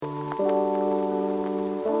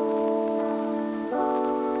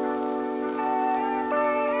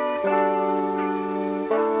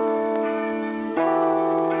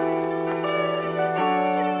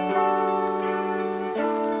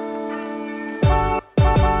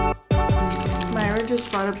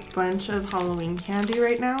just bought a bunch of Halloween candy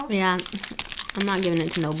right now. Yeah, I'm not giving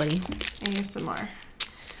it to nobody. ASMR.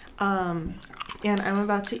 And I'm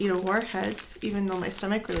about to eat a Warheads, even though my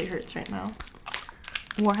stomach really hurts right now.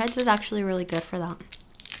 Warheads is actually really good for that.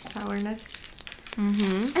 Sourness.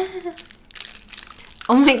 Mm-hmm.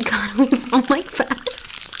 Oh my god, we sound like that.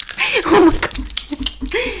 Oh my god.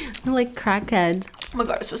 We're like crackheads. Oh my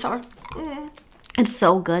god, it's so sour. It's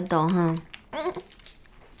so good though, huh?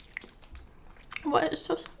 What? It's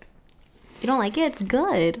so sour. You don't like it? It's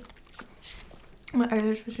good. My eyes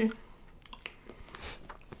are fishy.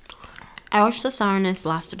 I wish the sourness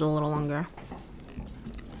lasted a little longer.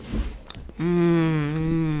 Now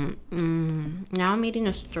I'm eating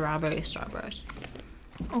a strawberries.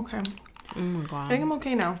 Okay. Oh my I god. think I'm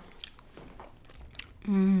okay now.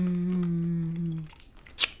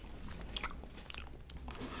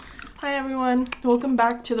 Hi everyone. Welcome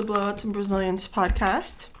back to the Blowouts and Brazilians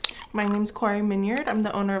podcast. My name's Corey Minyard. I'm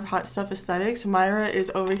the owner of Hot Stuff Aesthetics. Myra is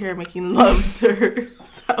over here making love to her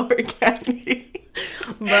sour candy.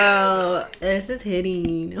 Bro, this is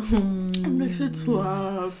hitting. This shit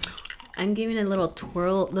slaps. I'm giving a little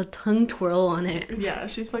twirl, the tongue twirl on it. Yeah,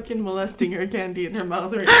 she's fucking molesting her candy in her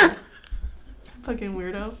mouth right now. Fucking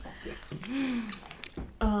weirdo.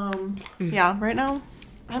 Yeah, right now,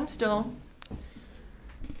 I'm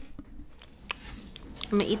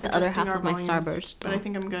gonna eat the other adjusting half our of my volumes, Starburst. but I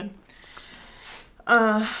think I'm good.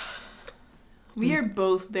 We are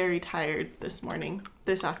both very tired this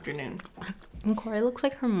afternoon. And Corey looks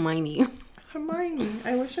like Hermione. Hermione,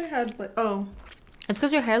 I wish I had oh. It's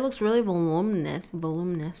because your hair looks really voluminous.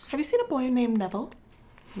 Have you seen a boy named Neville?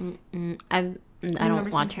 I never don't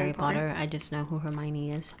seen watch Harry Harry Potter. I just know who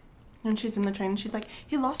Hermione is. And she's in the train and she's like,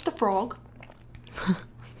 he lost a frog.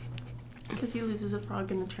 Because he loses a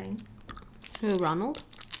frog in the train. Who, Ronald?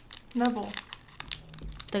 Neville.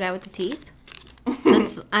 The guy with the teeth?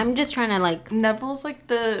 I'm just trying to like... Neville's like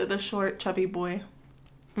the short, chubby boy.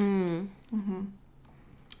 Hi,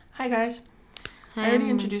 guys. I already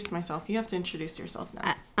introduced myself. You have to introduce yourself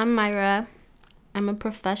now. I'm Myra. I'm a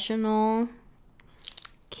professional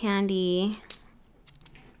candy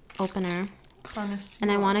opener. Connoisseur.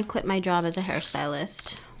 And I want to quit my job as a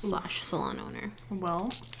hairstylist / salon owner. Well.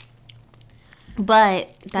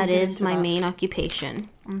 But that We'll get is into my that. main occupation.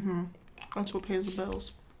 That's what pays the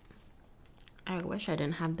bills. I wish I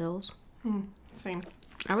didn't have bills. Same.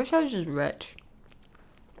 I wish I was just rich.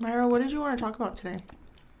 Myra, what did you want to talk about today?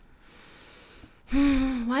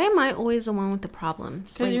 Why am I always the one with the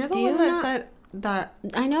problems? Because you're the one that said that.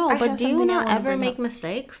 I know, I but have do you something I not wanna ever bring make up.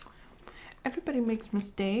 mistakes? Everybody makes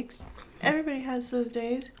mistakes. Everybody has those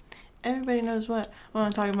days. Everybody knows what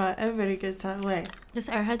I'm talking about. Everybody gets that way. This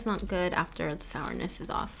Airhead's not good after the sourness is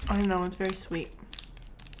off. I know, it's very sweet.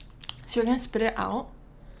 So you're going to spit it out?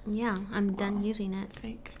 Yeah, I'm done using it.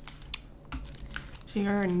 Fake. So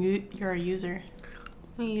you're a user.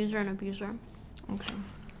 I'm a user and abuser. Okay.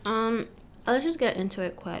 Let's just get into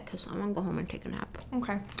it quick because I'm gonna go home and take a nap.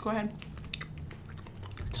 Okay, go ahead.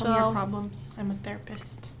 Tell me your problems. I'm a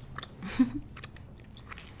therapist.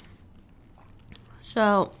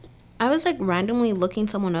 So, I was like randomly looking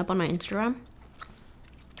someone up on my Instagram,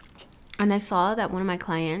 and I saw that one of my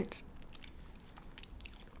clients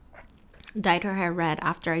dyed her hair red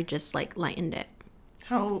after I just like lightened it.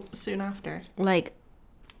 How soon after? Like,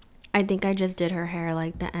 I think I just did her hair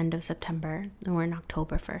like the end of September, and we're in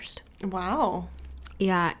October 1st. Wow.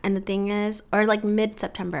 Yeah, and the thing is, or like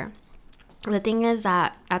mid-September. The thing is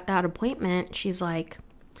that at that appointment, she's like,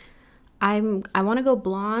 I want to go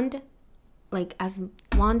blonde, like as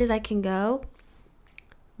blonde as I can go,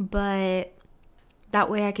 but that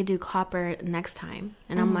way I could do copper next time.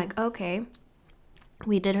 And I'm like, okay.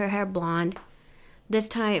 We did her hair blonde. This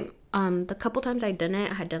time, the couple times I did it,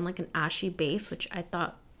 I had done like an ashy base, which I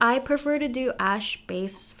thought I prefer to do ash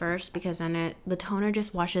base first because then the toner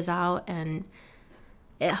just washes out and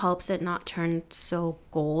it helps it not turn so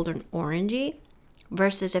gold or orangey.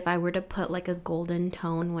 Versus if I were to put like a golden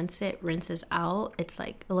tone once it rinses out, it's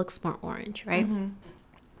like it looks more orange, right?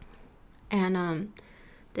 And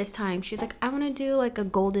this time she's like, I want to do like a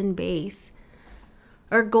golden base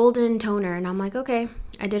or golden toner, and I'm like, okay.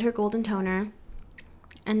 I did her golden toner,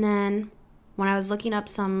 and then when I was looking up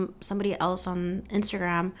somebody else on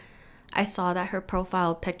Instagram, I saw that her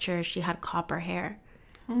profile picture, she had copper hair,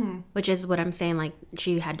 which is what I'm saying. Like,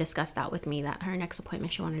 she had discussed that with me, that her next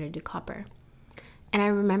appointment, she wanted to do copper. And I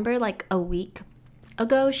remember like a week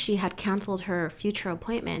ago, she had canceled her future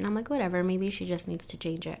appointment. And I'm like, whatever, maybe she just needs to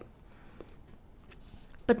change it.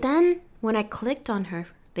 But then when I clicked on her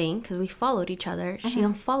thing, because we followed each other, she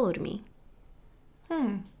unfollowed me.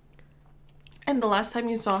 And And the last time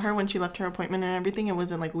you saw her when she left her appointment and everything, it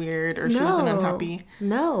wasn't like weird or she wasn't unhappy?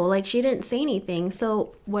 No, like she didn't say anything.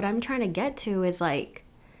 So what I'm trying to get to is like,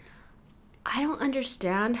 I don't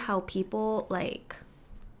understand how people like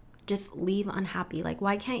just leave unhappy. Like,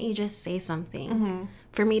 why can't you just say something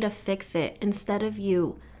for me to fix it instead of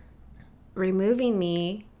you removing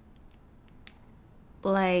me?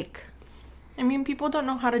 Like, I mean, people don't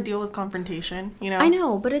know how to deal with confrontation, you know? I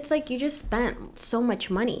know, but it's like you just spent so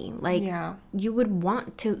much money. Like, Yeah. you would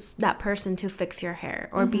want that person to fix your hair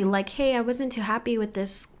or be like, hey, I wasn't too happy with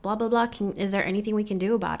this, blah, blah, blah. Is there anything we can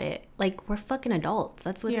do about it? Like, we're fucking adults.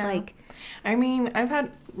 That's what's like. I mean, I've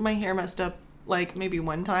had my hair messed up like maybe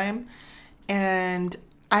one time, and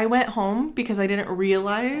I went home because I didn't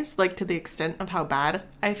realize like to the extent of how bad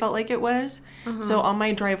I felt like it was. So on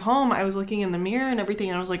my drive home, I was looking in the mirror and everything,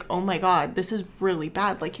 and I was like, oh my God, this is really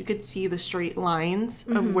bad. Like, you could see the straight lines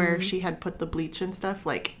of where she had put the bleach and stuff,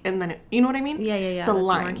 like, and then you know what I mean? Yeah. It's a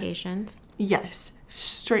line. Demarcations. Yes,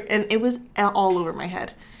 straight, and it was all over my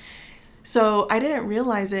head. So I didn't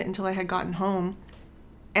realize it until I had gotten home,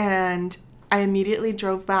 and I immediately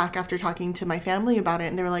drove back after talking to my family about it,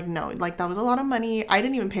 and they were like, no, like, that was a lot of money. I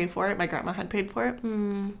didn't even pay for it. My grandma had paid for it.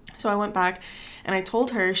 So I went back and I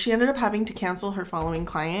told her. She ended up having to cancel her following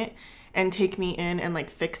client and take me in and like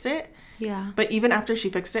fix it. Yeah. But even after she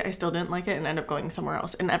fixed it, I still didn't like it and ended up going somewhere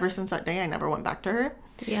else. And ever since that day, I never went back to her.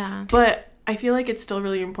 Yeah. But I feel like it's still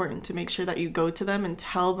really important to make sure that you go to them and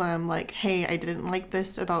tell them, like, hey, I didn't like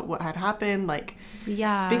this about what had happened. Like,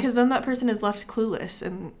 yeah. because then that person is left clueless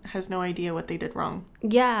and has no idea what they did wrong.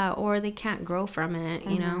 Yeah, or they can't grow from it,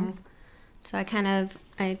 you know? So I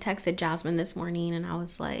texted Jasmine this morning and I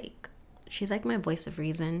was like, she's like my voice of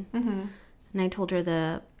reason. And I told her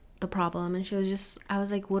the problem, and I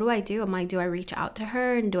was like, what do I do? I'm like, do I reach out to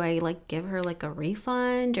her and do I like give her like a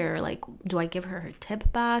refund, or like do I give her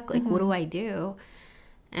tip back? Like, what do I do?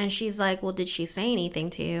 And she's like, well, did she say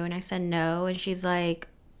anything to you? And I said no. And she's like,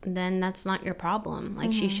 then that's not your problem.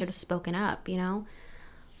 Like, she should have spoken up, you know?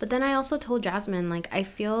 But then I also told Jasmine, like, I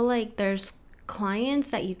feel like there's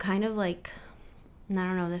clients that you kind of like, and I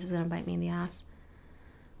don't know, this is gonna bite me in the ass.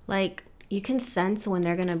 Like, you can sense when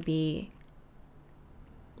they're gonna be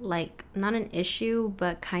like not an issue,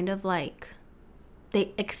 but kind of like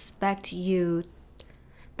they expect you.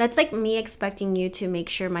 That's like me expecting you to make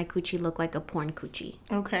sure my coochie look like a porn coochie.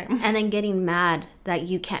 Okay. And then getting mad that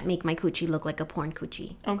you can't make my coochie look like a porn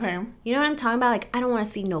coochie. Okay. You know what I'm talking about? Like, I don't want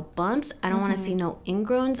to see no bumps. I don't want to see no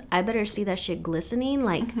ingrowns. I better see that shit glistening.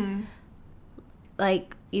 Like,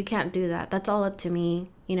 you can't do that. That's all up to me,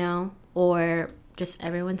 you know? Or just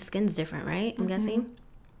everyone's skin's different, right? I'm guessing.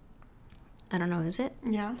 I don't know, is it?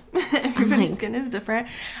 Yeah. Everybody's skin is different.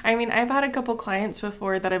 I mean, I've had a couple clients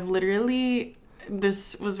before that I've literally,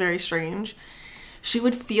 this was very strange. She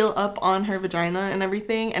would feel up on her vagina and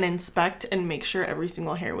everything and inspect and make sure every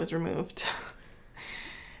single hair was removed.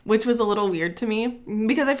 Which was a little weird to me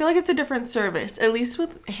because I feel like it's a different service. At least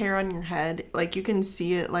with hair on your head, like, you can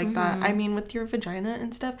see it like that. I mean, with your vagina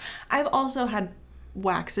and stuff. I've also had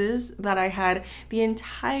waxes that I had the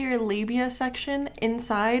entire labia section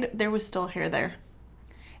inside, there was still hair there.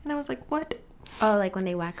 And I was like, what? Oh, like when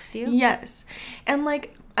they waxed you? Yes. And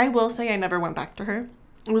like, I will say I never went back to her.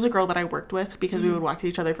 It was a girl that I worked with because we would wax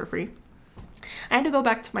each other for free. I had to go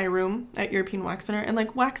back to my room at European Wax Center and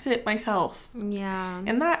like wax it myself. Yeah.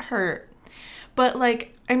 And that hurt. But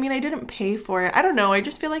like, I mean, I didn't pay for it. I don't know. I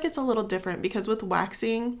just feel like it's a little different because with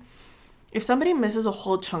waxing, if somebody misses a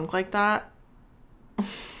whole chunk like that,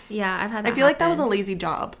 yeah, I've had that I feel like that was a lazy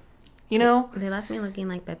job, you know? They left me looking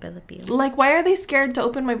like Pepe Le Pew. Like, why are they scared to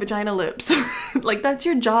open my vagina lips? Like, that's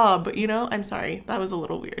your job, you know? I'm sorry. That was a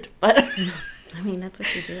little weird. But I mean, that's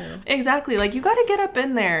what you do. Exactly. Like, you gotta get up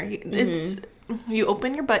in there. It's, you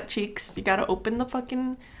open your butt cheeks. You gotta open the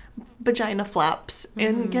fucking vagina flaps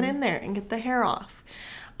and get in there and get the hair off.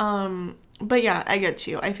 But yeah, I get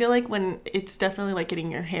you. I feel like when it's definitely like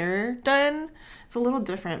getting your hair done, it's a little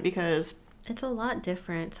different because it's a lot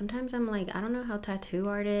different. Sometimes I'm like, I don't know how tattoo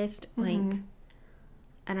artists, like,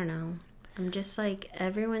 I don't know. I'm just like,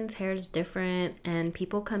 everyone's hair is different and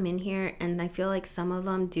people come in here and I feel like some of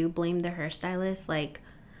them do blame the hairstylist. Like,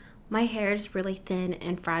 my hair is really thin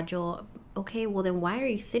and fragile. Okay, well then why are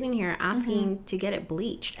you sitting here asking to get it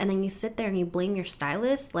bleached? And then you sit there and you blame your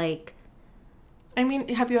stylist? Like, I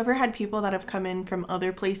mean, have you ever had people that have come in from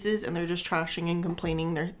other places and they're just trashing and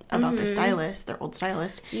complaining about their stylist, their old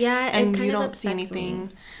stylist? Yeah, it and kind you of don't see upsets anything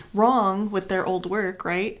me. wrong with their old work,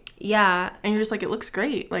 right? Yeah. And you're just like, it looks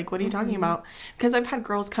great. Like, what are you talking about? Because I've had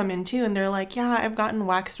girls come in too and they're like, yeah, I've gotten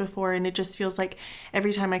waxed before and it just feels like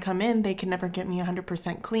every time I come in, they can never get me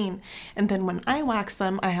 100% clean. And then when I wax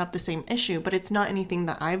them, I have the same issue, but it's not anything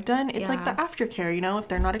that I've done. It's like the Yeah. aftercare, you know, if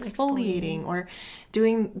they're not exfoliating or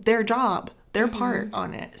doing their job, their part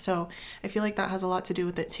on it. So I feel like that has a lot to do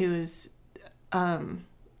with it too, is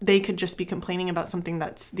they could just be complaining about something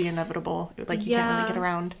that's the inevitable. Like, you can't really get Yeah.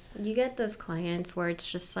 around. You get those clients where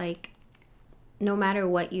it's just like, no matter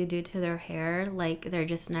what you do to their hair, like they're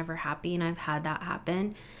just never happy. And I've had that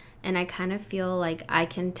happen. And I kind of feel like I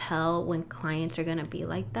can tell when clients are going to be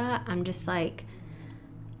like that. I'm just like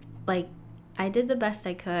I did the best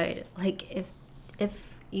I could. Like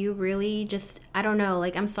if you really just, I don't know,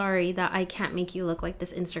 like I'm sorry that I can't make you look like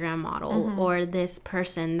this Instagram model or this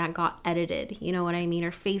person that got edited, you know what I mean,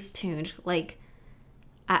 or face tuned. Like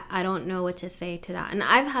I don't know what to say to that. And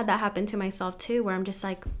I've had that happen to myself too, where I'm just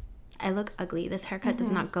like, I look ugly. This haircut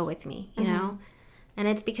does not go with me, you know? And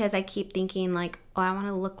it's because I keep thinking like, oh, I want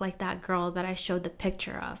to look like that girl that I showed the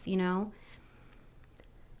picture of, you know?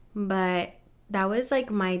 But that was like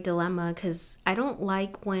my dilemma, because I don't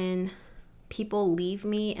like when people leave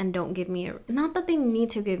me and don't give me not that they need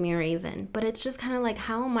to give me a reason, but it's just kind of like,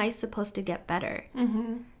 how am I supposed to get better?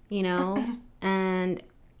 You know? And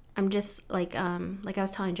I'm just like I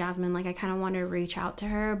was telling Jasmine, like I kind of want to reach out to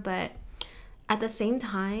her, but at the same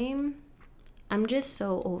time, I'm just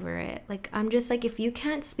so over it. Like, I'm just like, if you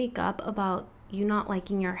can't speak up about you not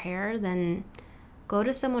liking your hair, then go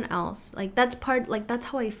to someone else. Like, that's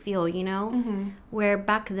how I feel, you know? Where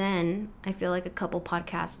back then, I feel like a couple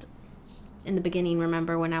podcasts in the beginning,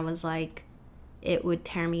 remember when I was like, it would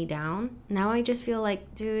tear me down. Now I just feel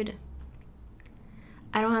like, dude,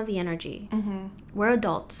 I don't have the energy. We're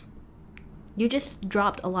adults. You just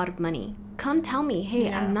dropped a lot of money. Come tell me,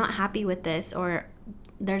 hey, I'm not happy with this, or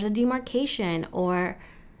there's a demarcation, or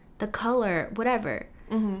the color, whatever.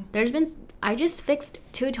 I just fixed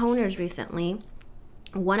 2 toners recently.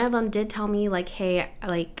 One of them did tell me like, hey,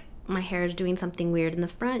 like my hair is doing something weird in the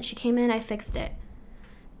front. She came in, I fixed it.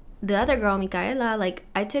 The other girl, Micaela, like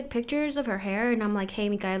I took pictures of her hair and I'm like, hey,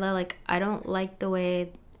 Micaela, like I don't like the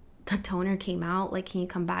way the toner came out. Like, can you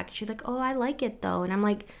come back? She's like, oh, I like it though. And I'm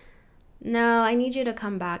like, no, I need you to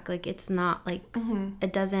come back. Like, it's not like,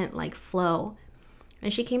 it doesn't like flow.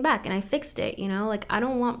 And she came back and I fixed it, you know? Like, I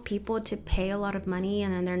don't want people to pay a lot of money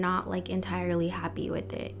and then they're not like entirely happy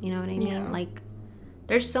with it. You know what I mean? Yeah. Like,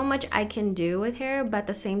 there's so much I can do with hair, but at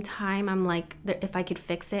the same time, I'm like, if I could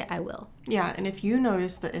fix it, I will. Yeah, and if you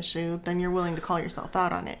notice the issue, then you're willing to call yourself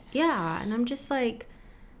out on it. Yeah, and I'm just like,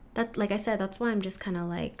 that. Like I said, that's why I'm just kind of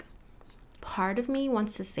like, part of me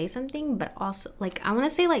wants to say something, but also, like, I want to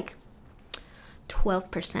say like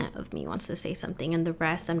 12% of me wants to say something, and the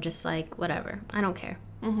rest, I'm just like, whatever. I don't care.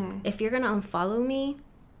 If you're going to unfollow me.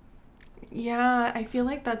 Yeah, I feel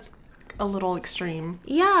like that's a little extreme.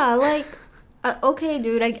 Yeah, like... okay,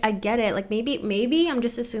 dude, I get it. Like, maybe I'm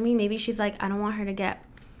just assuming maybe she's like, I don't want her to get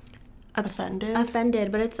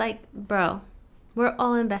offended. But it's like, bro, we're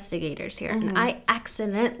all investigators here. And I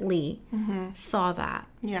accidentally saw that.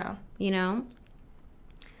 Yeah. You know?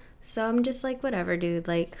 So I'm just like, whatever, dude.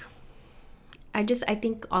 Like, I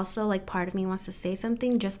think also, like, part of me wants to say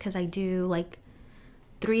something just because I do, like,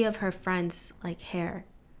 3 of her friends, like, hair.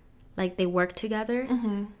 Like, they work together.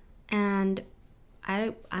 And...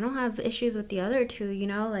 I don't have issues with the other 2, you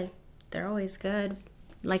know, like they're always good.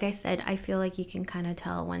 Like I said, I feel like you can kind of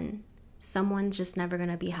tell when someone's just never going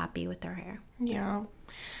to be happy with their hair. Yeah.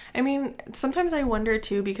 I mean, sometimes I wonder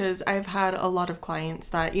too, because I've had a lot of clients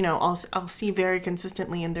that, you know, I'll see very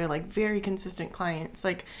consistently, and they're like very consistent clients,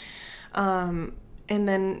 like, and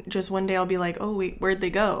then just one day I'll be like, oh, wait, where'd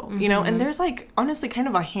they go? You know, and there's like, honestly, kind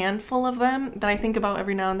of a handful of them that I think about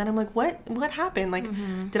every now and then. I'm like, what happened? Like,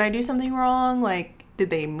 did I do something wrong? Like, did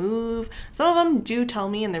they move? Some of them do tell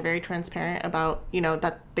me, and they're very transparent about, you know,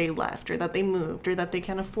 that they left or that they moved or that they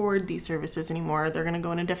can't afford these services anymore. They're going to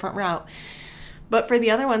go in a different route. But for the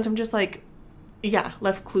other ones, I'm just like, yeah,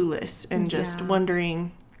 left clueless and just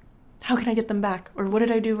wondering, how can I get them back? Or what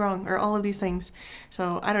did I do wrong? Or all of these things.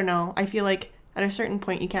 So I don't know. I feel like at a certain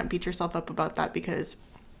point, you can't beat yourself up about that, because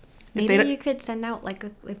maybe you could send out like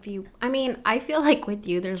I mean, I feel like with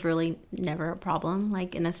you, there's really never a problem,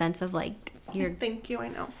 like in a sense of like Thank you, I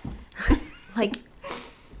know. Like,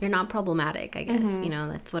 you're not problematic, I guess. You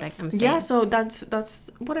know, that's what I'm saying. Yeah, so that's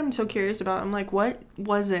what I'm so curious about. I'm like, what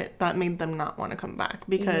was it that made them not want to come back?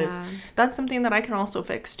 Because that's something that I can also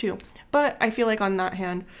fix too. But I feel like on that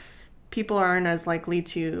hand, people aren't as likely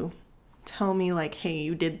to tell me like, hey,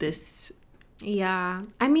 you did this. Yeah.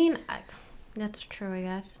 I mean, that's true, I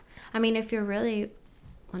guess. I mean, if you're really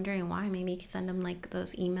wondering why, maybe you could send them like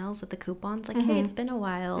those emails with the coupons, like, hey, it's been a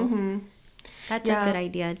while. That's a good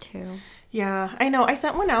idea too. Yeah, I know. I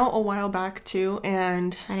sent one out a while back too,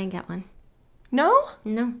 and I didn't get one. No?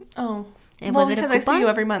 Oh. Was it because I see you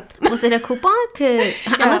every month. Was it a coupon? Cause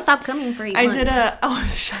I'm gonna stop coming for 8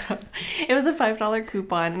 months. Shut up. It was a $5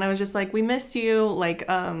 coupon, and I was just like, we miss you, like,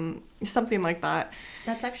 something like that.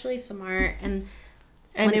 That's actually smart. And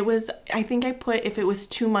it was, I think I put if it was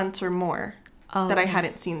 2 months or more that I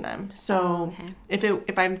hadn't seen them. So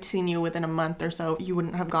if I'd seen you within a month or so, you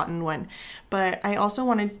wouldn't have gotten one. But I also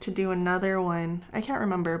wanted to do another one. I can't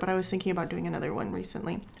remember, but I was thinking about doing another one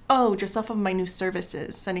recently. Oh, just off of my new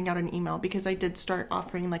services, sending out an email, because I did start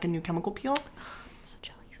offering like a new chemical peel. So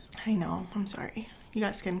jealous. I know. I'm sorry. You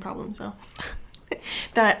got skin problems though.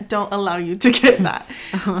 That don't allow you to get that.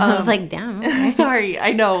 I was like, damn. Okay. Sorry.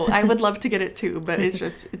 I know. I would love to get it too, but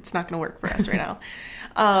it's not going to work for us right now.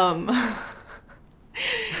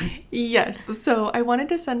 Yes, so I wanted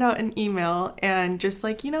to send out an email and just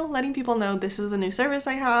like, you know, letting people know this is the new service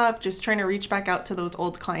I have, just trying to reach back out to those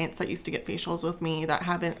old clients that used to get facials with me that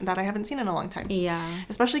I haven't seen in a long time. Yeah.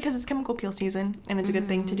 Especially because it's chemical peel season and it's a good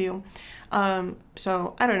thing to do.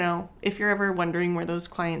 So I don't know, if you're ever wondering where those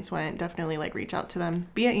clients went, definitely like reach out to them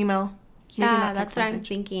via email. Yeah, that's what I'm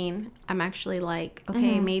thinking. I'm actually like,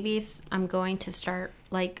 okay, maybe I'm going to start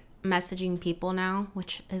like messaging people now,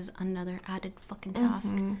 which is another added fucking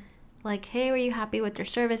task. Like, hey, were you happy with your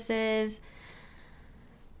services?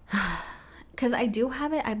 Because I do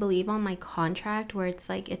have it, I believe, on my contract where it's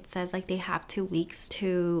like, it says like they have 2 weeks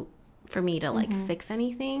for me to like fix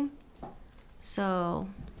anything. So,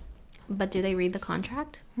 but do they read the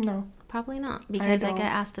contract? No. Probably not, because I get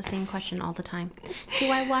asked the same question all the time.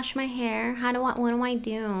 Do I wash my hair? What do I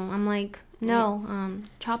do? I'm like, no,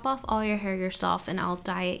 chop off all your hair yourself and I'll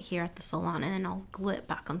dye it here at the salon and then I'll glue it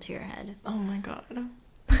back onto your head. Oh my god.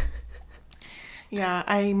 Yeah,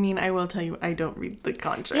 I mean, I will tell you, I don't read the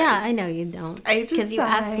contracts. Yeah, I know you don't. Because you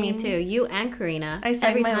ask me too. You and Karina. I sign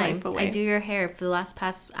every my time life away. I do your hair for the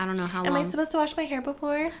past, I don't know how long. Am I supposed to wash my hair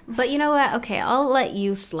before? But you know what? Okay, I'll let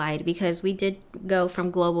you slide because we did go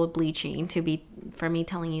from global bleaching for me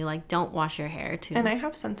telling you, like, don't wash your hair to... And I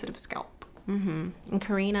have sensitive scalp. And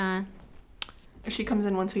Karina... She comes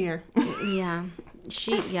in once a year. Yeah.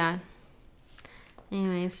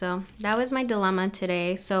 Anyway, so that was my dilemma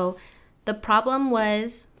today. So... The problem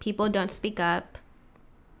was people don't speak up.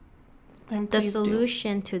 The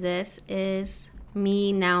solution to this is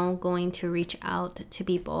me now going to reach out to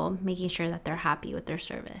people, making sure that they're happy with their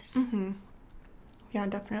service. Yeah,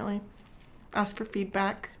 definitely. Ask for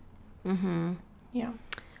feedback. Yeah.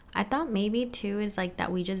 I thought maybe too is like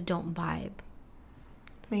that we just don't vibe.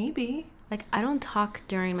 Maybe. Like, I don't talk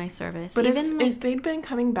during my service. But even if they'd been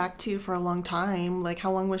coming back to you for a long time, like, how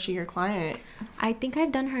long was she your client? I think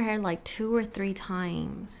I've done her hair, like, 2 or 3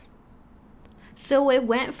 times. So it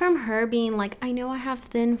went from her being like, I know I have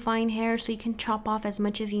thin, fine hair, so you can chop off as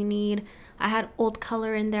much as you need. I had old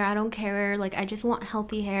color in there. I don't care. Like, I just want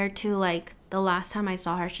healthy hair, to, like, the last time I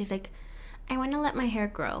saw her, she's like, I want to let my hair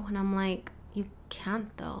grow. And I'm like, you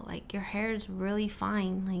can't, though. Like, your hair is really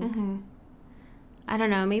fine. Like... I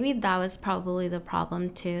don't know. Maybe that was probably the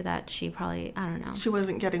problem, too, that she probably, I don't know. She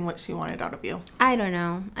wasn't getting what she wanted out of you. I don't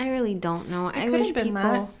know. I really don't know. I wish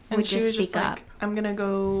people would just speak up. Like, I'm going to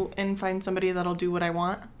go and find somebody that'll do what I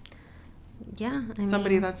want. Yeah.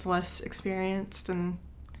 Somebody that's less experienced and...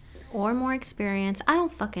 Or more experienced. I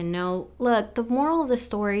don't fucking know. Look, the moral of the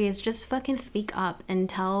story is just fucking speak up and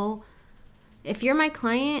tell... If you're my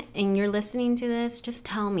client and you're listening to this, just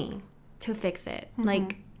tell me to fix it.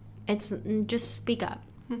 Like... It's just speak up.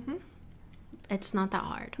 It's not that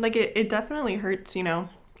hard. Like, it definitely hurts, you know.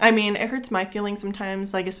 I mean, it hurts my feelings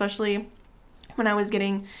sometimes, like, especially when I was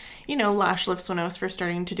getting, you know, lash lifts when I was first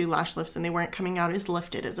starting to do lash lifts and they weren't coming out as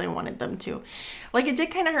lifted as I wanted them to. Like, it did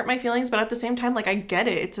kind of hurt my feelings, but at the same time, like, I get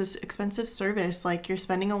it. It's an expensive service. Like, you're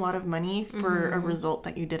spending a lot of money for a result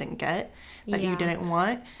that you didn't get, that you didn't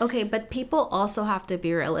want. Okay, but people also have to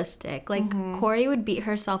be realistic. Like, Corey would beat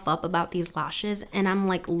herself up about these lashes, and I'm,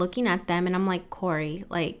 like, looking at them, and I'm like, Corey,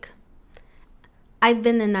 like... I've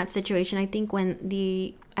been in that situation. I think when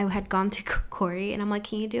I had gone to Corey and I'm like,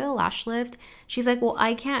 can you do a lash lift? She's like, well,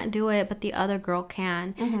 I can't do it, but the other girl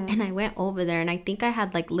can. And I went over there and I think I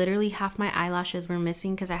had like literally half my eyelashes were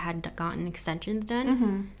missing because I had gotten extensions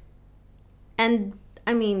done. And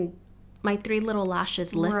I mean, my 3 little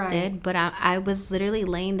lashes lifted, but I was literally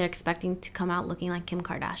laying there expecting to come out looking like Kim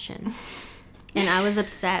Kardashian. And I was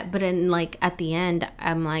upset, but then like at the end,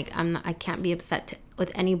 I'm like, I can't be upset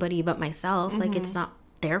with anybody but myself. Like, it's not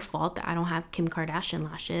their fault that I don't have Kim Kardashian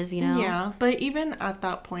lashes, you know? Yeah, but even at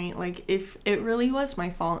that point, like, if it really was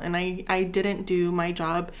my fault and I didn't do my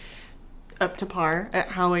job up to par at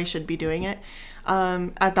how I should be doing it,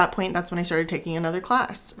 at that point, that's when I started taking another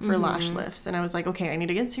class for lash lifts. And I was like, okay, I need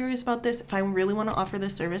to get serious about this. If I really want to offer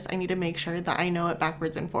this service, I need to make sure that I know it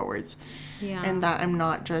backwards and forwards. Yeah. And that I'm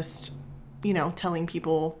not just, you know, telling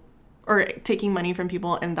people or taking money from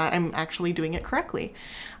people, and that I'm actually doing it correctly.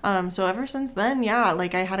 So ever since then, yeah,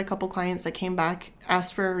 like I had a couple clients that came back,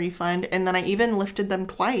 asked for a refund, and then I even lifted them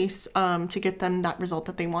twice to get them that result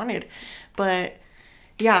that they wanted. But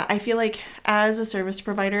yeah, I feel like as a service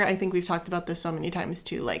provider, I think we've talked about this so many times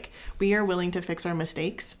too, like we are willing to fix our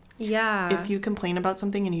mistakes. Yeah. If you complain about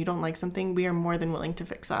something and you don't like something, we are more than willing to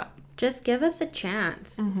fix that. Just give us a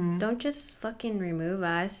chance. Don't just fucking remove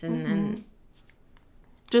us and then...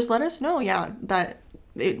 Just let us know, yeah, that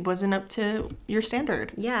it wasn't up to your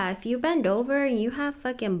standard. Yeah, if you bend over and you have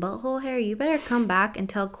fucking butthole hair, you better come back and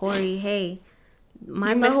tell Corey, hey,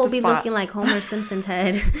 my butthole be looking like Homer Simpson's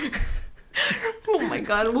head. Oh my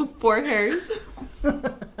god, with 4 hairs.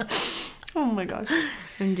 Oh my gosh.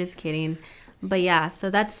 I'm just kidding. But yeah, so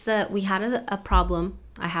that's, we had a problem.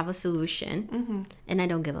 I have a solution. And I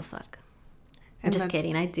don't give a fuck. I'm just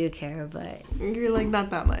kidding. I do care, but... You're like, not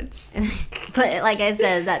that much. But like I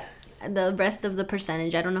said, that the rest of the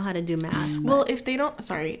percentage, I don't know how to do math. Well, if they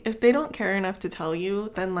don't care enough to tell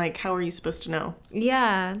you, then like, how are you supposed to know?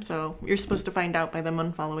 Yeah. So you're supposed to find out by them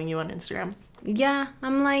unfollowing you on Instagram. Yeah,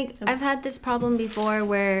 I'm like, I've had this problem before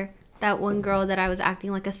where that one girl that I was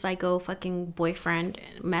acting like a psycho fucking boyfriend,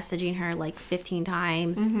 messaging her like 15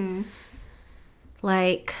 times.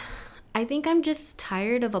 Like... I think I'm just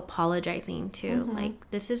tired of apologizing too. Like,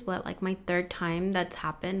 this is what, like my 3rd time that's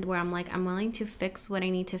happened where I'm like, I'm willing to fix what I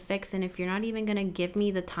need to fix. And if you're not even going to give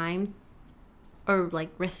me the time or like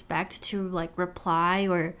respect to like reply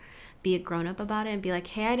or be a grown up about it and be like,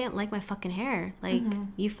 hey, I didn't like my fucking hair. Like,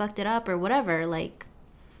 you fucked it up or whatever. Like,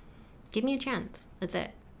 give me a chance. That's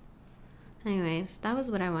it. Anyways, that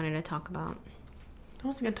was what I wanted to talk about. That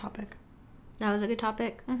was a good topic. That was a good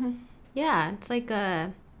topic? Yeah, it's like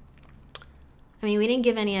I mean, we didn't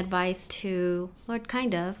give any advice to, or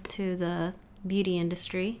kind of, to the beauty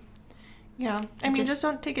industry. Yeah. I mean, just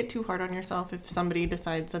don't take it too hard on yourself if somebody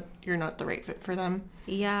decides that you're not the right fit for them.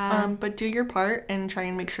 Yeah. But do your part and try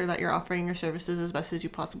and make sure that you're offering your services as best as you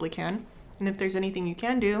possibly can. And if there's anything you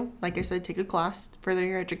can do, like I said, take a class, further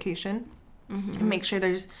your education, and make sure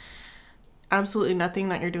there's absolutely nothing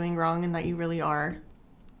that you're doing wrong and that you really are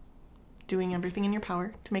doing everything in your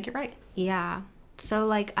power to make it right. Yeah. So,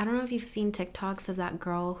 like, I don't know if you've seen TikToks of that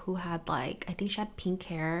girl who had, like, I think she had pink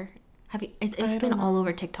hair. Have you? It's been all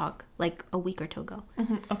over TikTok, like, a week or 2 ago.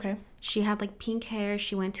 Okay. She had, like, pink hair.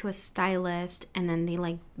 She went to a stylist, and then they,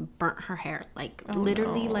 like, burnt her hair. Like,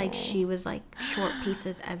 literally, like, she was, like, short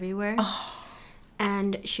pieces everywhere.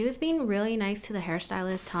 And she was being really nice to the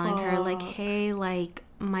hairstylist, telling her, like, hey, like,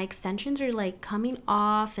 my extensions are, like, coming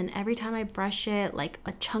off, and every time I brush it, like,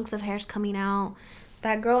 chunks of hair's coming out.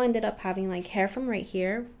 That girl ended up having, like, hair from right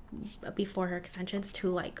here before her extensions to,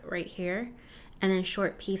 like, right here. And then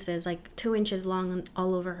short pieces, like, 2 inches long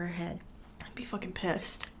all over her head. I'd be fucking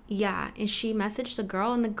pissed. Yeah, and she messaged the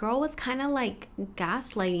girl, and the girl was kind of, like,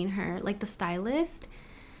 gaslighting her, like, the stylist.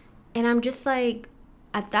 And I'm just, like,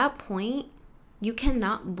 at that point, you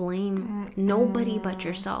cannot blame nobody but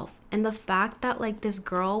yourself. And the fact that, like, this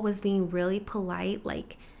girl was being really polite,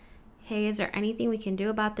 like... hey, is there anything we can do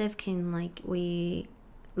about this? Can, like,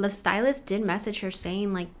 the stylist did message her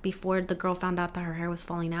saying, like, before the girl found out that her hair was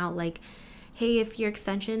falling out, like, hey, if your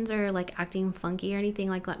extensions are, like, acting funky or anything,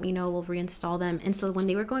 like, let me know, we'll reinstall them. And so when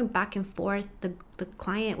they were going back and forth, the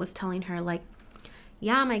client was telling her, like,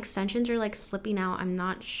 yeah, my extensions are, like, slipping out, I'm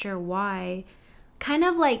not sure why. Kind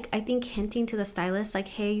of, like, I think hinting to the stylist, like,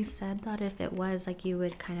 hey, you said that if it was, like, you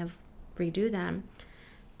would kind of redo them.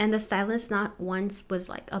 And the stylist not once was,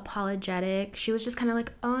 like, apologetic. She was just kind of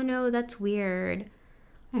like, oh, no, that's weird.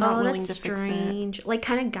 Not that's strange. Like,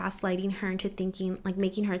 kind of gaslighting her into thinking, like,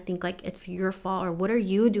 making her think, like, it's your fault or what are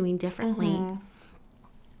you doing differently?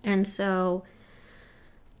 And so,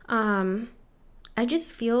 I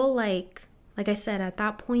just feel like like I said, at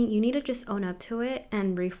that point, you need to just own up to it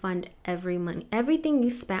and refund everything you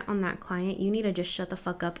spent on that client. You need to just shut the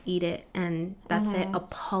fuck up, eat it, and that's it.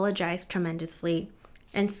 Apologize tremendously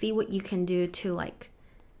and see what you can do to like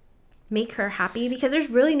make her happy, because there's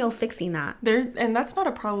really no fixing that. And that's not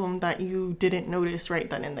a problem that you didn't notice right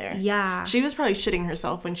then and there. Yeah. She was probably shitting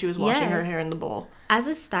herself when she was washing her hair in the bowl. As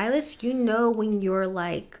a stylist, you know when you're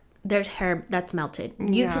like, there's hair that's melted.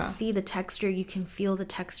 You can see the texture. You can feel the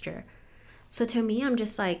texture. So to me, I'm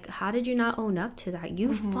just like, how did you not own up to that?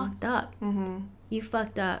 You fucked up. You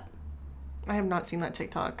fucked up. I have not seen that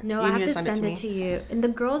TikTok. No, I have to send it to you. And the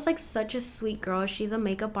girl's like such a sweet girl. She's a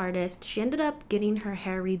makeup artist. She ended up getting her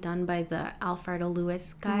hair redone by the Alfredo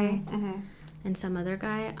Lewis guy and some other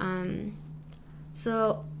guy.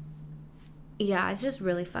 So yeah, it's just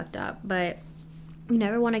really fucked up. But you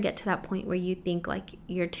never want to get to that point where you think like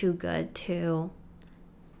you're too good to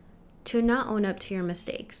not own up to your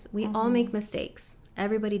mistakes. We all make mistakes.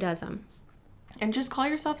 Everybody does them. And just call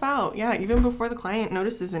yourself out. Yeah, even before the client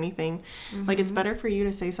notices anything. Like, it's better for you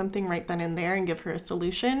to say something right then and there and give her a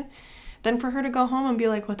solution than for her to go home and be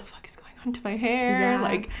like, what the fuck is going on to my hair? Yeah.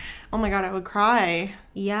 Like, oh my God, I would cry.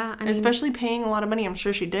 Yeah. I mean, especially paying a lot of money. I'm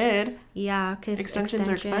sure she did. Yeah, because extensions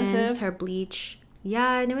are expensive. Her bleach.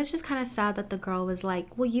 Yeah, and it was just kind of sad that the girl was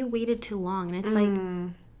like, well, you waited too long. And it's like,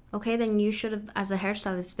 okay, then you should have, as a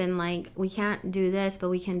hairstylist, been like, we can't do this, but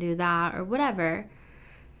we can do that, or whatever.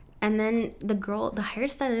 And then the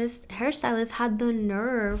hairstylist had the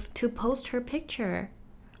nerve to post her picture,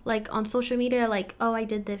 like on social media, like, oh, I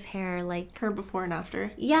did this hair, like her before and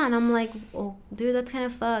after. Yeah, and I'm like, oh, dude, that's kind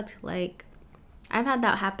of fucked. Like, I've had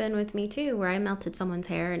that happen with me too, where I melted someone's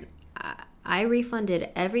hair and I refunded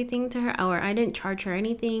everything to her, or I didn't charge her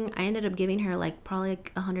anything. I ended up giving her like probably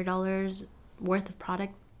like $100 worth of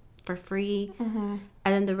product for free, and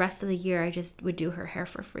then the rest of the year I just would do her hair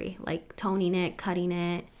for free, like toning it, cutting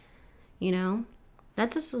it. You know,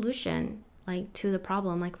 that's a solution, like, to the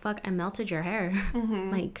problem. Like, fuck, I melted your hair.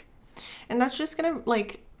 Like, and that's just gonna,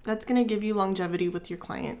 like, that's gonna give you longevity with your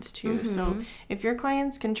clients too. So if your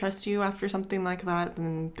clients can trust you after something like that,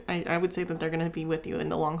 then I would say that they're gonna be with you in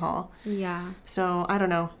the long haul. Yeah. So I don't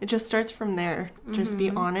know, it just starts from there. Just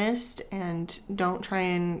be honest and don't try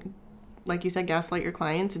and, like you said, gaslight your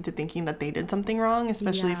clients into thinking that they did something wrong,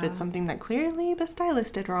 especially if it's something that clearly the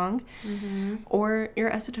stylist did wrong, or your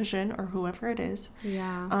esthetician or whoever it is.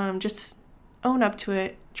 Yeah. Just own up to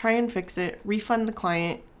it, try and fix it, refund the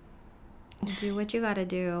client. Do what you gotta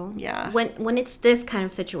do. Yeah. When it's this kind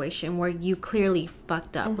of situation where you clearly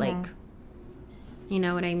fucked up, like, you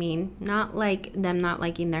know what I mean? Not like them not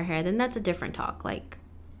liking their hair, then that's a different talk. Like,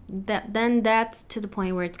 then that's to the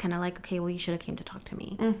point where it's kind of like, okay, well, you should have came to talk to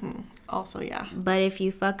me. Also, yeah. But if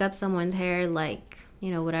you fuck up someone's hair, like, you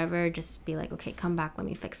know, whatever, just be like, okay, come back, let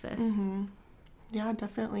me fix this. Yeah,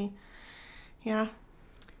 definitely. Yeah.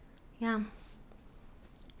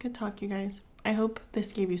 Good talk, you guys. I hope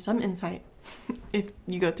this gave you some insight if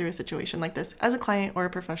you go through a situation like this as a client or a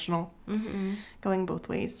professional, going both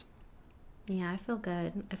ways. Yeah, I feel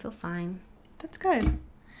good. I feel fine. That's good.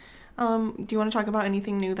 Do you want to talk about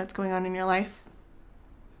anything new that's going on in your life?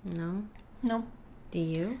 No. Do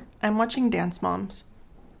you? I'm watching Dance Moms.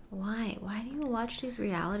 Why? Why do you watch these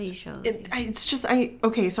reality shows?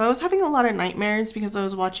 Okay, so I was having a lot of nightmares because I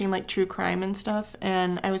was watching like true crime and stuff,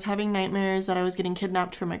 and I was having nightmares that I was getting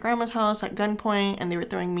kidnapped from my grandma's house at gunpoint, and they were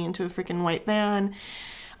throwing me into a freaking white van.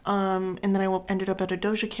 And then I ended up at a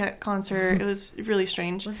Doja Cat concert. It was really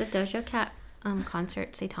strange. Was the Doja Cat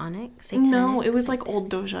concert satanic? No, it was like old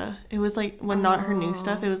Doja. It was like when not her new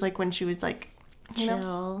stuff. It was like when she was like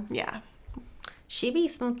chill. Yeah. She be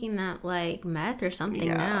smoking that like meth or something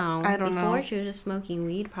now. I don't know. Before she was just smoking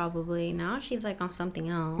weed probably. Now she's like on something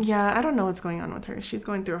else. Yeah, I don't know what's going on with her. She's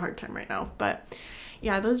going through a hard time right now. But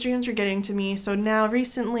yeah, those dreams were getting to me. So now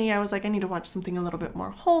recently I was like, I need to watch something a little bit more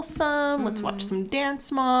wholesome. Let's watch some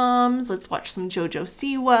Dance Moms. Let's watch some JoJo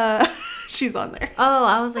Siwa. She's on there. Oh,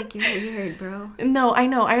 I was like, you're weird, bro. No, I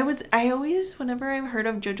know. I always, whenever I've heard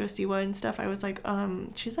of JoJo Siwa and stuff, I was like,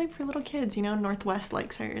 she's like for little kids, you know, Northwest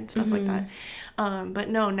likes her and stuff like that. But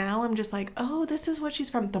no, now I'm just like, oh, this is what she's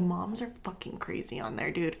from. The moms are fucking crazy on there,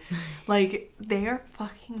 dude. Like, they are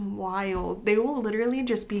fucking wild. They will literally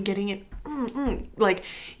just be getting it, like,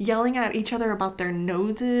 yelling at each other about their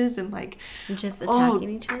noses and, like, just attacking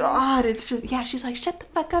each other. God, it's just, yeah, she's like, shut the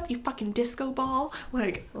fuck up, you fucking disco ball.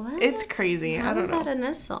 Like, what? It's crazy. How I don't know. How is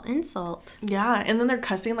that an insult? Yeah, and then they're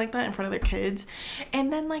cussing like that in front of their kids.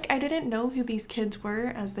 And then, like, I didn't know who these kids were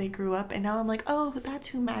as they grew up, and now I'm like, oh, that's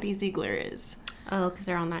who Maddie Ziegler is. Oh, because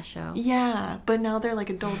they're on that show. Yeah, but now they're like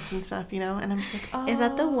adults and stuff, you know? And I'm just like, oh. Is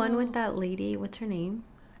that the one with that lady? What's her name?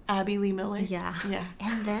 Abby Lee Miller. Yeah. Yeah.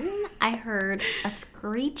 And then I heard a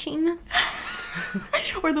screeching.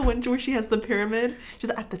 Or the one where she has the pyramid. She's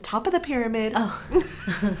at the top of the pyramid. Oh.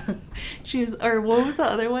 Or what was the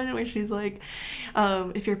other one where she's like,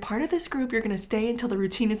 if you're part of this group, you're going to stay until the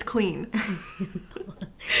routine is clean.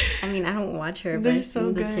 I mean, I don't watch her, but They're I've so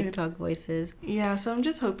seen the good. TikTok voices. Yeah, so I'm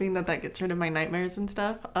just hoping that gets rid of my nightmares and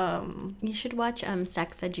stuff. You should watch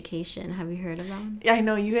Sex Education. Have you heard of them? Yeah, I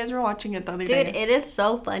know. You guys were watching it the other day. Dude, it is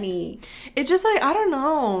so funny. It's just like, I don't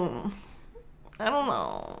know.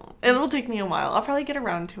 It'll take me a while. I'll probably get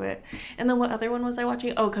around to it. And then what other one was I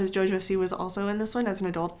watching? Oh, because JoJo C was also in this one as an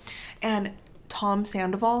adult. And Tom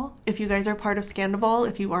Sandoval, if you guys are part of Scandival,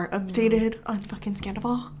 if you are updated on fucking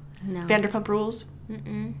Scandival. No. Vanderpump Rules.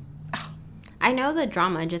 Mm-mm. I know the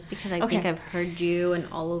drama just because I think Okay. I've heard you and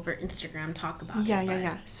all over Instagram talk about it.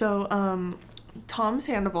 Yeah. So, Tom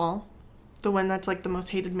Sandoval, the one that's like the most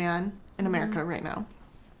hated man in America right now.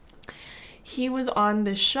 He was on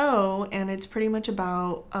this show, and it's pretty much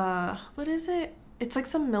about, what is it? It's like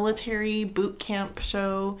some military boot camp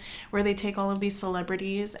show where they take all of these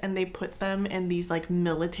celebrities and they put them in these like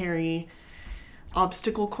military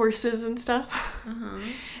obstacle courses and stuff.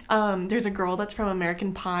 There's a girl that's from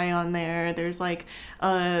American Pie on there. There's like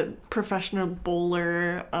a professional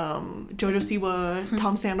bowler, Jojo Siwa,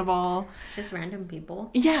 Tom Sandoval. Just random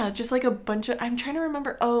people. Yeah, just like a bunch of. I'm trying to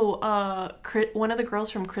remember. One of the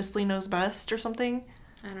girls from Chrisley Knows Best or something.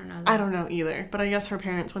 I don't know. I don't know either, but I guess her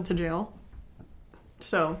parents went to jail.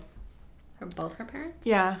 So. Both her parents?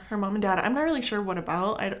 Yeah, her mom and dad. I'm not really sure what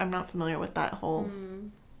about. I'm not familiar with that whole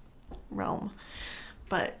realm.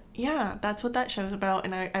 But yeah, that's what that show's about.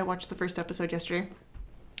 And I watched the first episode yesterday.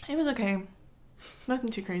 It was okay. Nothing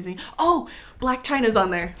too crazy. Oh, Black China's on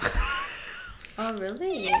there. Oh,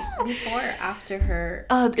 really? Yeah. Before or after her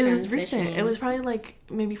it was recent. It was probably like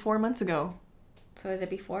maybe 4 months ago. So is it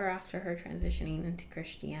before or after her transitioning into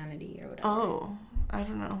Christianity or whatever? Oh, I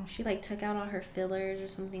don't know. She like took out all her fillers or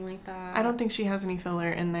something like that. I don't think she has any filler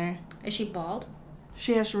in there. Is she bald?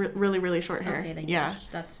 She has really, really short hair. Okay, then yeah.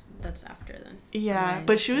 That's after then. Yeah, Right.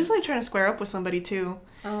 but she was like trying to square up with somebody too.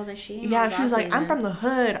 Oh, then she. Yeah, she was like, I'm from the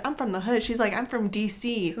hood. I'm from the hood. She's like, I'm from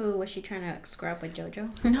DC. Who was she trying to square up with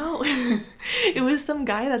JoJo? No, it was some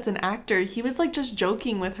guy that's an actor. He was like just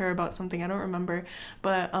joking with her about something. I don't remember,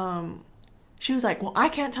 but she was like, well, I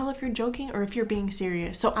can't tell if you're joking or if you're being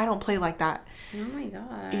serious, so I don't play like that. Oh my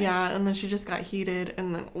god. Yeah, and then she just got heated,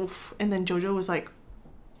 and then oof, and then JoJo was like,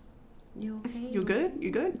 You okay? You good?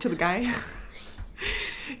 You good? To the guy.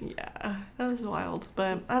 Yeah, that was wild.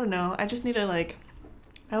 But I don't know. I just need to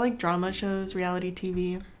I like drama shows, reality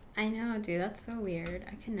TV. I know, dude. That's so weird.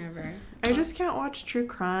 I can never. I just can't watch true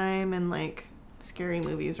crime and scary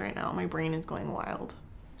movies right now. My brain is going wild.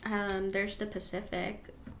 There's The Pacific.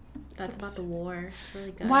 That's about the war. It's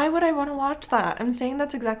really good. Why would I want to watch that? I'm saying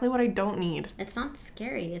that's exactly what I don't need. It's not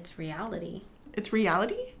scary. It's reality. It's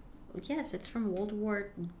reality? Yes, it's from World War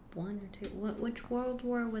One or Two. Which World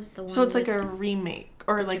War was the one? So it's like with- a remake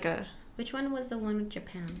or like a... Which one was the one with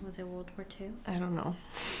Japan? Was it World War Two? I don't know.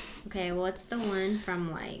 Okay, well, it's the one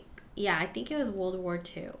from yeah, I think it was World War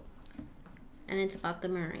Two, and it's about the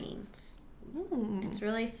Marines. It's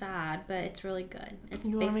really sad, but it's really good. It's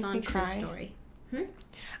You wanna based make on me true cry? story.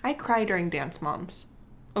 I cry during Dance Moms.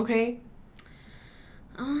 Okay?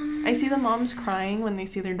 Um, I see the moms crying when they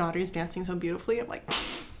see their daughters dancing so beautifully. I'm like,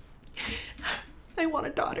 I want a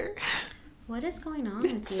daughter. What is going on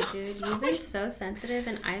with you, so dude? sorry. You've been so sensitive,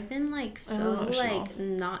 and I've been so emotional.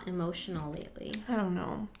 not emotional lately. I don't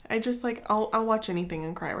know. I just I'll watch anything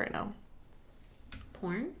and cry right now.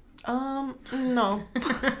 Porn? No.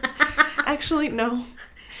 Actually, no.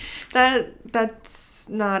 That's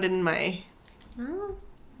not in my... Oh.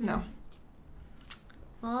 No.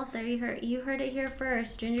 Well, there you heard it here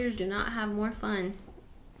first. Gingers do not have more fun.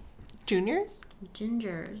 Juniors?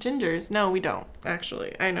 Gingers. No, we don't,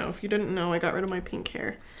 actually. I know. If you didn't know, I got rid of my pink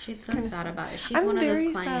hair. She's so Kinda sad sad. about it. She's I'm one of very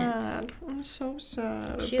those clients. sad. I'm so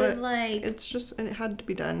sad. She but was like, it's just, it had to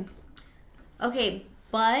be done. okay,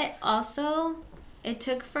 but also, it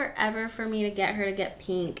took forever for me to get her to get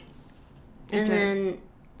pink. It did. Then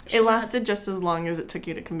It lasted just as long as it took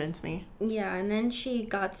you to convince me. Yeah, and then she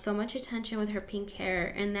got so much attention with her pink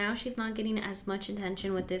hair, and now she's not getting as much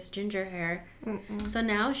attention with this ginger hair. So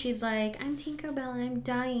now she's like, I'm Tinkerbell and I'm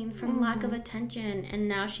dying from lack of attention. And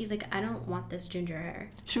now she's like, I don't want this ginger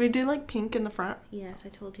hair. Should we do pink in the front? Yes, I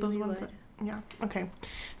told you Those we ones would. Yeah, okay.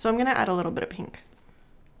 So I'm going to add a little bit of pink.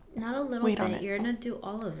 Not a little Wait on bit. it. You're going to do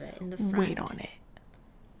all of it in the front. Wait on it.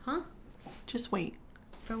 Huh? Just wait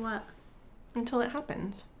For what? until it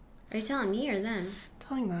happens. Are you telling me or them?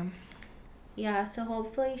 Telling them. Yeah, so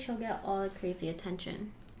hopefully she'll get all the crazy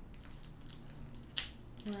attention.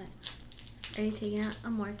 What? Are you taking out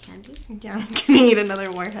more candy? Yeah, I'm gonna eat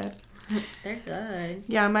another warhead. They're good.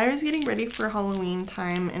 Yeah, Myra's getting ready for Halloween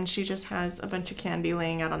time, and she just has a bunch of candy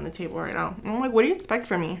laying out on the table right now. And I'm like, what do you expect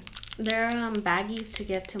from me? They're baggies to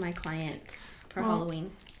give to my clients for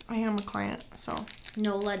Halloween. I am a client, so.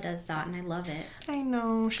 Nola does that, and I love it. I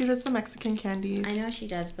know. She does the Mexican candies. I know she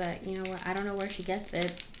does, but you know what? I don't know where she gets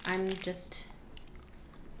it. I'm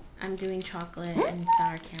doing chocolate and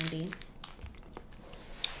sour candy.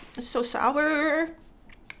 It's so sour.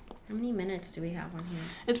 How many minutes do we have on here?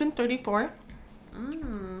 It's been 34.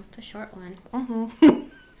 Oh, it's a short one.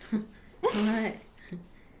 Mm-hmm. What?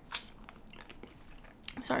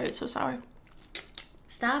 Sorry, it's so sour.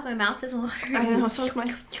 Stop, my mouth is watering. I know, so is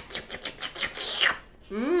my...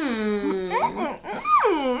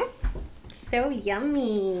 So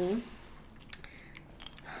yummy.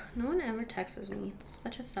 No one ever texts me. It's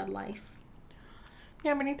such a sad life. You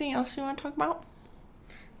have anything else you want to talk about?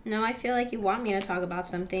 No, I feel like you want me to talk about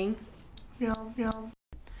something. Yeah.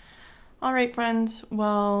 All right, friends.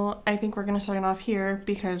 Well, I think we're going to sign off here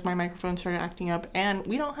because my microphone started acting up and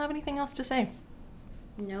we don't have anything else to say.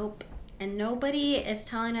 Nope. And nobody is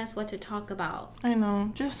telling us what to talk about. I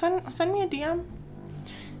know. Just send me a DM.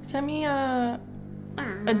 Send me a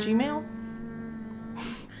Gmail.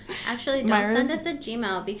 Actually, don't send us a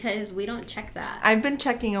Gmail because we don't check that. I've been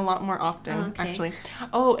checking a lot more often, actually.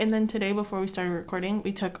 Oh, and then today before we started recording,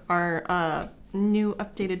 we took our new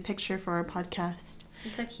updated picture for our podcast.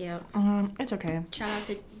 It's so cute. It's okay. Shout out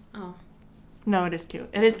to... Oh. No, it is cute.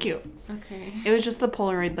 It is cute. Okay. It was just the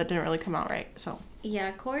Polaroid that didn't really come out right, so.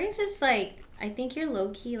 Yeah, Corey's just like... I think you're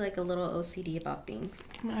low-key like a little OCD about things.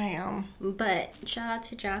 I am. But shout out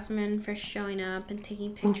to Jasmine for showing up and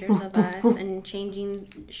taking pictures of us and changing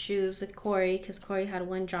shoes with Corey because Corey had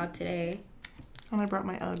one job today. And I brought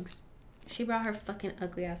my Uggs. She brought her fucking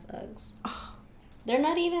ugly-ass Uggs. Ugh. They're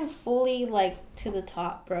not even fully, like, to the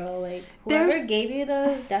top, bro. Like, whoever gave you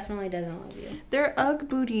those definitely doesn't love you. They're Ugg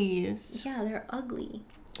booties. Yeah, they're ugly.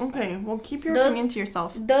 Okay, well, keep your opinion to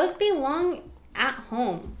yourself. Those belong at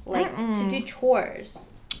home, like, to do chores.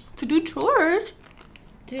 To do chores?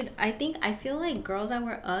 Dude, I feel like girls that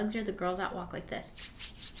wear Uggs are the girls that walk like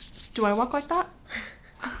this. Do I walk like that?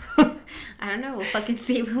 I don't know. We'll fucking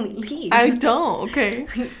see when we leave. I don't. Okay.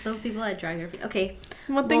 Those people that drag their feet. Okay.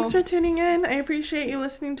 Well, thanks for tuning in. I appreciate you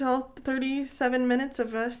listening to all 37 minutes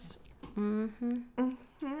of us. I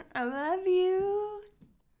love you.